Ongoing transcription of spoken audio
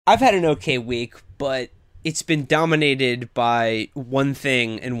I've had an okay week, but it's been dominated by one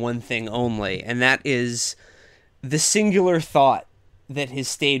thing and one thing only, and that is the singular thought that has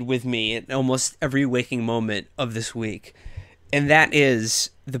stayed with me at almost every waking moment of this week, and that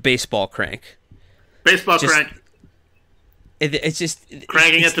is the baseball crank. Baseball Just crank. it's just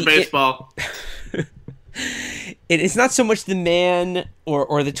Cranking it's it to baseball. it's not so much the man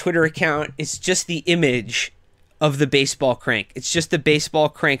or the Twitter account. It's just the image of the baseball crank. It's just the baseball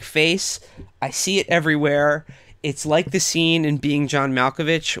crank face. I see it everywhere. It's like the scene in Being John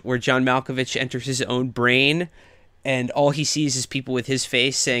Malkovich, where John Malkovich enters his own brain, and all he sees is people with his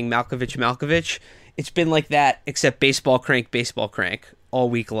face saying Malkovich, Malkovich. It's been like that, except baseball crank, all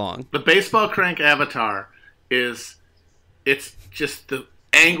week long. The baseball crank avatar it's just the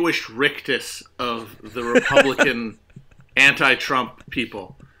anguished rictus of the Republican anti-Trump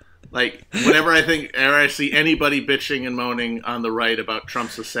people. Like, whenever I see anybody bitching and moaning on the right about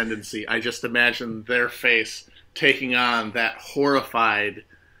Trump's ascendancy, I just imagine their face taking on that horrified,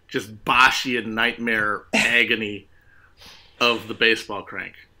 just Boschian nightmare agony of the baseball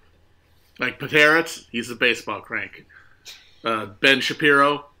crank. Like Pateritz, he's a baseball crank. Ben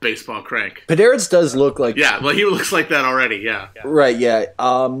Shapiro, baseball crank. Paderitz does look like... Yeah, well, he looks like that already, yeah. Right, yeah.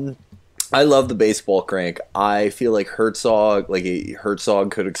 I love the baseball crank. I feel like Herzog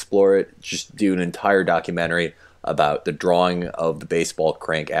could explore it, just do an entire documentary about the drawing of the baseball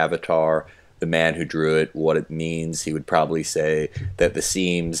crank avatar, the man who drew it, what it means. He would probably say that the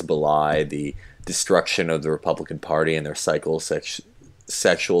seams belie the destruction of the Republican Party and their sexual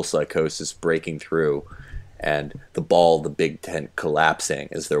psychosis breaking through, and the ball of the Big Tent collapsing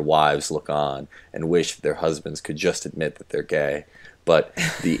as their wives look on and wish their husbands could just admit that they're gay. But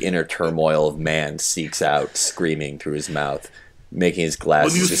the inner turmoil of man seeks out, screaming through his mouth, making his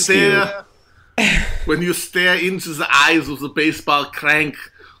glasses askew. When you stare into the eyes of the baseball crank,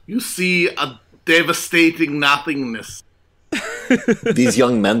 you see a devastating nothingness. These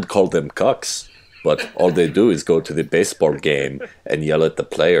young men call them cucks, but all they do is go to the baseball game and yell at the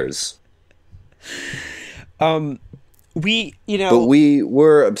players. But we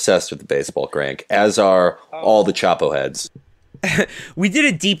were obsessed with the baseball crank, as are all the Chapo heads. We did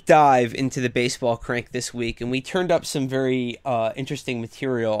a deep dive into the baseball crank this week, and we turned up some very interesting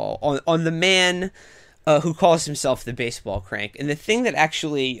material on the man who calls himself the baseball crank. And the thing that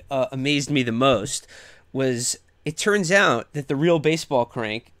actually amazed me the most was it turns out that the real baseball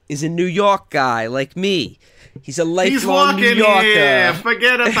crank is a New York guy like me. He's a lifelong New Yorker. Here.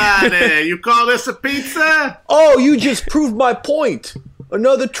 Forget about it. You call this a pizza? Oh, you just proved my point.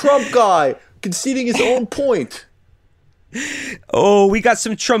 Another Trump guy conceding his own point. Oh, we got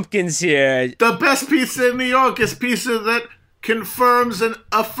some Trumpkins here. The best pizza in New York is pizza that confirms and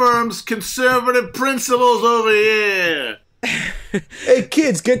affirms conservative principles over here. Hey,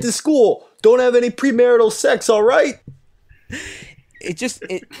 kids, get to school. Don't have any premarital sex, all right?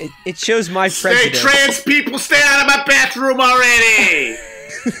 It shows my prejudice. Trans people, stay out of my bathroom already.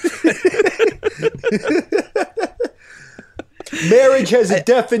 Marriage has a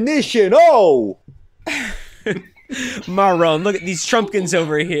definition. Oh. Marone, look at these Trumpkins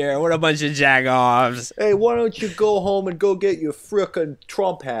over here. What a bunch of jagoffs. Hey, why don't you go home and go get your frickin'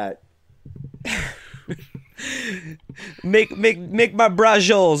 Trump hat? Make my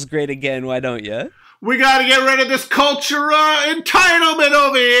brajoles great again, why don't you? We gotta get rid of this culture entitlement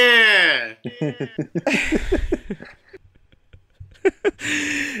over here.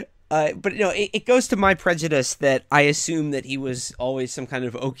 But it goes to my prejudice that I assume that he was always some kind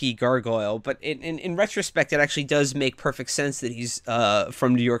of oaky gargoyle. But in retrospect, it actually does make perfect sense that he's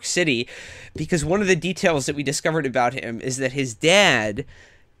from New York City, because one of the details that we discovered about him is that his dad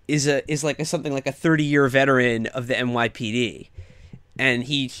is something like a 30-year veteran of the NYPD. And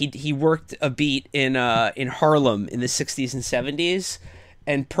he worked a beat in Harlem in the 60s and 70s,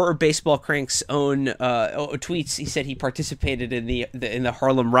 and per Baseball Crank's own tweets, he said he participated in the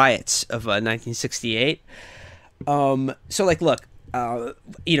Harlem riots of 1968. So look,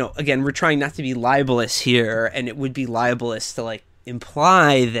 again, we're trying not to be libelous here, and it would be libelous to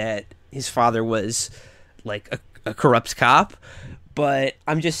imply that his father was a corrupt cop, but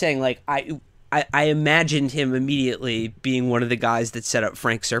I'm just saying I imagined him immediately being one of the guys that set up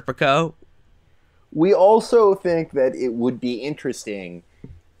Frank Serpico. We also think that it would be interesting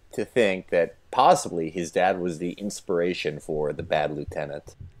to think that possibly his dad was the inspiration for The Bad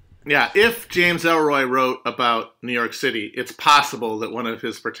Lieutenant. Yeah, if James Ellroy wrote about New York City, it's possible that one of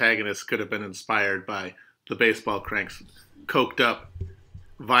his protagonists could have been inspired by the baseball crank's coked up,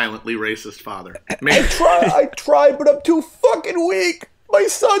 violently racist father. I tried, but I'm too fucking weak. My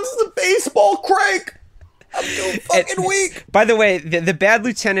son's the baseball crank. I'm so fucking weak. By the way, the Bad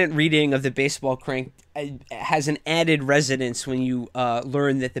Lieutenant reading of the Baseball Crank has an added resonance when you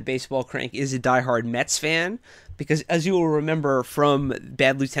learn that the Baseball Crank is a diehard Mets fan, because as you will remember from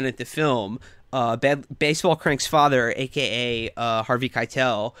Bad Lieutenant the film, Baseball Crank's father, aka Harvey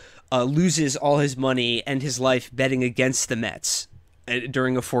Keitel, loses all his money and his life betting against the Mets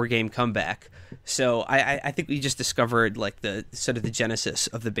during a 4-game comeback. So I think we just discovered like the sort of the genesis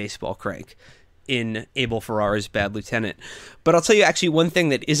of the Baseball Crank in Abel Ferrara's Bad Lieutenant. But I'll tell you actually one thing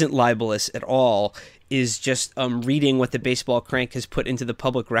that isn't libelous at all is just reading what the Baseball Crank has put into the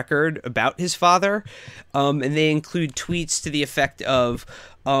public record about his father. And they include tweets to the effect of,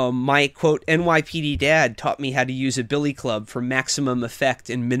 my, quote, NYPD dad taught me how to use a billy club for maximum effect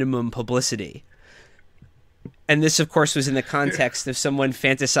and minimum publicity. And this, of course, was in the context of someone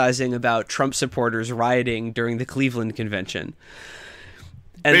fantasizing about Trump supporters rioting during the Cleveland convention.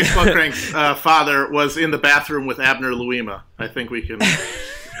 And Baseball Crank's father was in the bathroom with Abner Louima. I think we can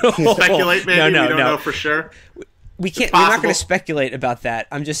speculate, maybe. We don't know for sure. We can't. We're not going to speculate about that.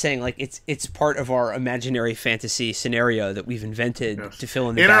 I'm just saying, like, it's part of our imaginary fantasy scenario that we've invented to fill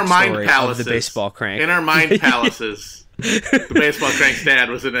in the backstory of the Baseball Crank. In our mind palaces, the Baseball Crank's dad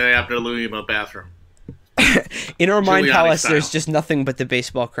was in an Abner Louima bathroom. In our mind palace, style. there's just nothing but the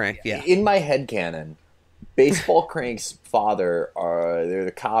Baseball Crank. Yeah. In my headcanon, Baseball Crank's father they're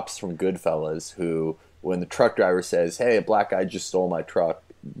the cops from Goodfellas who, when the truck driver says, "Hey, a black guy just stole my truck,"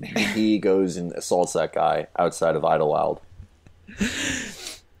 he goes and assaults that guy outside of Idlewild.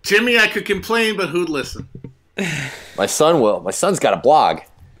 Jimmy, I could complain, but who'd listen? My son will. My son's got a blog.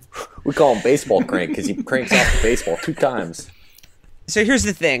 We call him Baseball Crank because he cranks off the baseball 2 times. So here's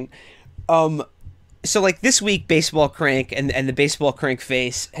the thing. So like this week, Baseball Crank and the Baseball Crank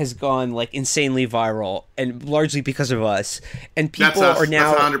face has gone like insanely viral, and largely because of us. And people are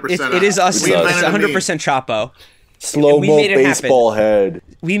now. That's 100% it is us. It's us. 100% Chapo. Slow-mo baseball head.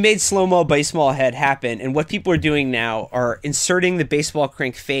 We made slow-mo baseball head happen, and what people are doing now are inserting the Baseball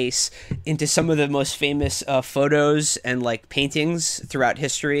Crank face into some of the most famous photos and like paintings throughout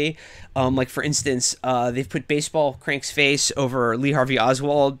history. Like for instance, they've put Baseball Crank's face over Lee Harvey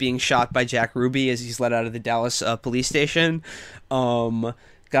Oswald being shot by Jack Ruby as he's let out of the Dallas police station. There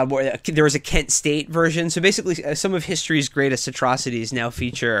was a Kent State version. So basically, some of history's greatest atrocities now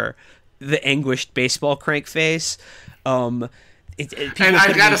feature the anguished Baseball Crank face. And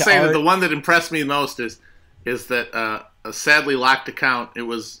I gotta say that the one that impressed me most is that a sadly locked account, it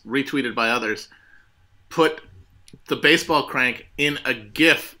was retweeted by others, put the Baseball Crank in a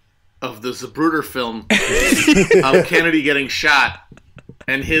GIF of the Zapruder film of Kennedy getting shot,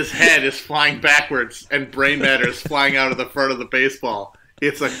 and his head is flying backwards and brain matter is flying out of the front of the baseball.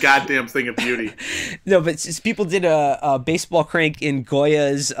 It's a goddamn thing of beauty. No, but people did a Baseball Crank in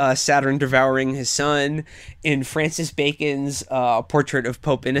Goya's Saturn devouring his son, in Francis Bacon's portrait of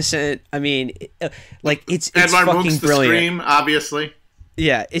Pope Innocent. I mean, like it's Edvard fucking Munch's brilliant. The Scream, obviously.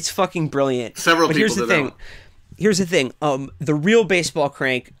 Yeah, it's fucking brilliant. Several but people did that. Here's the thing. The real Baseball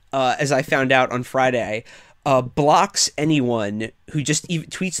Crank, as I found out on Friday, blocks anyone who just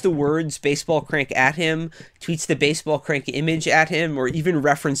tweets the words Baseball Crank at him, tweets the Baseball Crank image at him, or even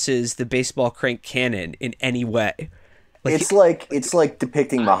references the Baseball Crank canon in any way. It's like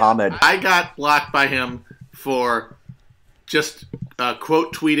depicting Muhammad. I got blocked by him for just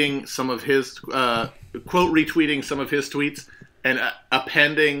quote retweeting some of his tweets and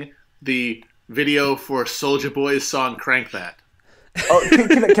appending the video for Soulja Boy's song "Crank That." Oh,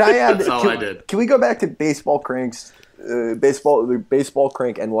 can I add? That's all I did. Can we go back to Baseball Crank's Baseball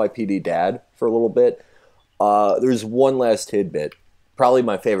Crank NYPD Dad for a little bit? There's one last tidbit, probably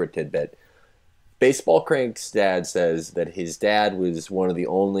my favorite tidbit. Baseball Crank's dad says that his dad was one of the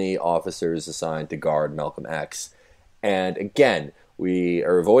only officers assigned to guard Malcolm X. And again, we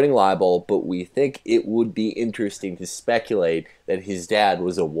are avoiding libel, but we think it would be interesting to speculate that his dad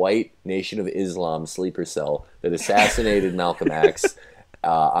was a white Nation of Islam sleeper cell that assassinated Malcolm X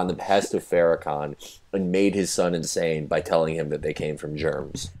on the behest of Farrakhan and made his son insane by telling him that they came from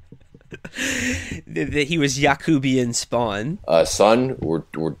germs. That he was Yakubian spawn. Son,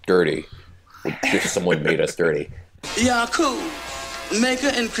 we're dirty. Someone made us dirty. Yakub, maker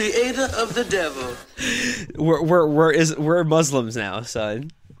and creator of the devil. We're Muslims now,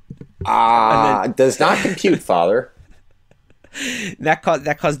 son. Does not compute, father. That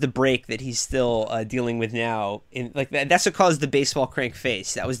caused the break that he's still dealing with now. That's what caused the Baseball Crank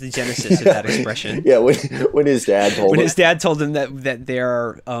face. That was the genesis of that expression. Yeah, when his dad told him that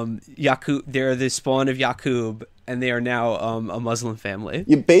they're they're the spawn of Yakub, and they are now a Muslim family.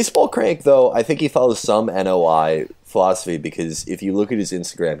 Yeah, Baseball Crank, though, I think he follows some NOI philosophy, because if you look at his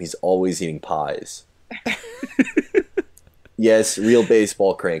Instagram, he's always eating pies. Yes, real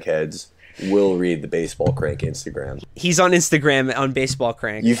baseball crankheads will read the baseball crank Instagram. He's on Instagram on Baseball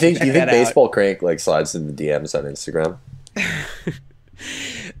Crank. You think Check that out. baseball crank like slides in the DMs on Instagram?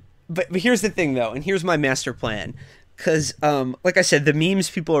 But here's the thing, though, and here's my master plan. Because, like I said, the memes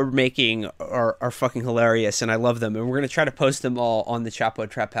people are making are fucking hilarious, and I love them. And we're going to try to post them all on the Chapo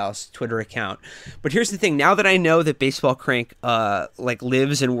Trap House Twitter account. But here's the thing. Now that I know that Baseball Crank, like,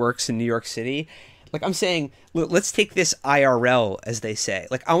 lives and works in New York City, like, I'm saying, let's take this IRL, as they say.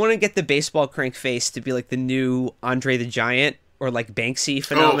 Like, I want to get the Baseball Crank face to be, like, the new Andre the Giant or, like, Banksy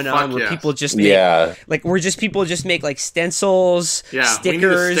phenomenon where people just make, like, people just make, like, stencils, stickers. We need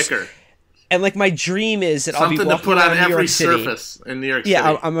a sticker. And, like, my dream is that I'll be walking to put around on New every York City. surface in New York City.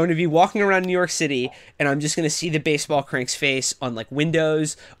 Yeah, I'm going to be walking around New York City, and I'm just going to see the Baseball Crank's face on, like,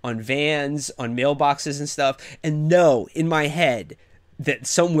 windows, on vans, on mailboxes and stuff, and know in my head that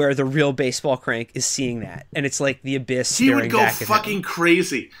somewhere the real Baseball Crank is seeing that, and it's like the abyss. He would go fucking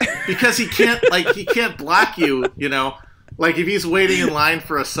crazy because he can't block you. You know, like if he's waiting in line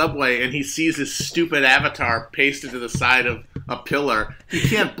for a subway and he sees his stupid avatar pasted to the side of a pillar, he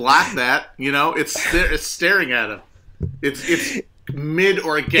can't block that. You know, it's staring at him. It's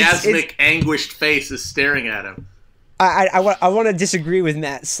mid-orgasmic, anguished face is staring at him. I want to disagree with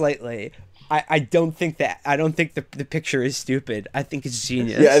Matt slightly. I don't think the picture is stupid. I think it's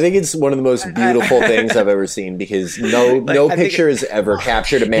genius. Yeah, I think it's one of the most beautiful things I've ever seen because no picture has ever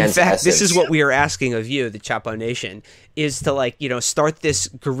captured a man's essence. This is what we are asking of you, the Chapo Nation, is to, like, you know, start this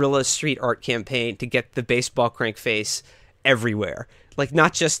guerrilla street art campaign to get the Baseball Crank face everywhere. Like,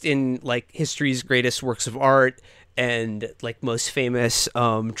 not just in, like, history's greatest works of art and, like, most famous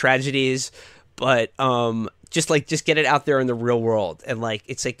tragedies, but just get it out there in the real world. And, like,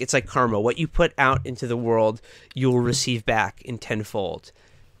 it's like karma. What you put out into the world, you will receive back in tenfold.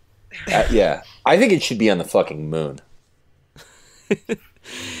 Yeah, I think it should be on the fucking moon.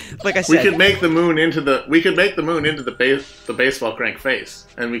 Like I said, we could make the moon into the Baseball Crank face,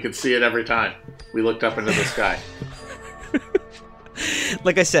 and we could see it every time we looked up into the sky.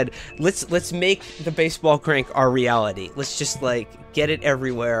 Like I said, let's make the Baseball Crank our reality. Let's just, like, get it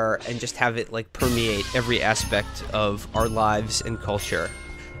everywhere and just have it, like, permeate every aspect of our lives and culture.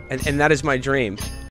 And that is my dream.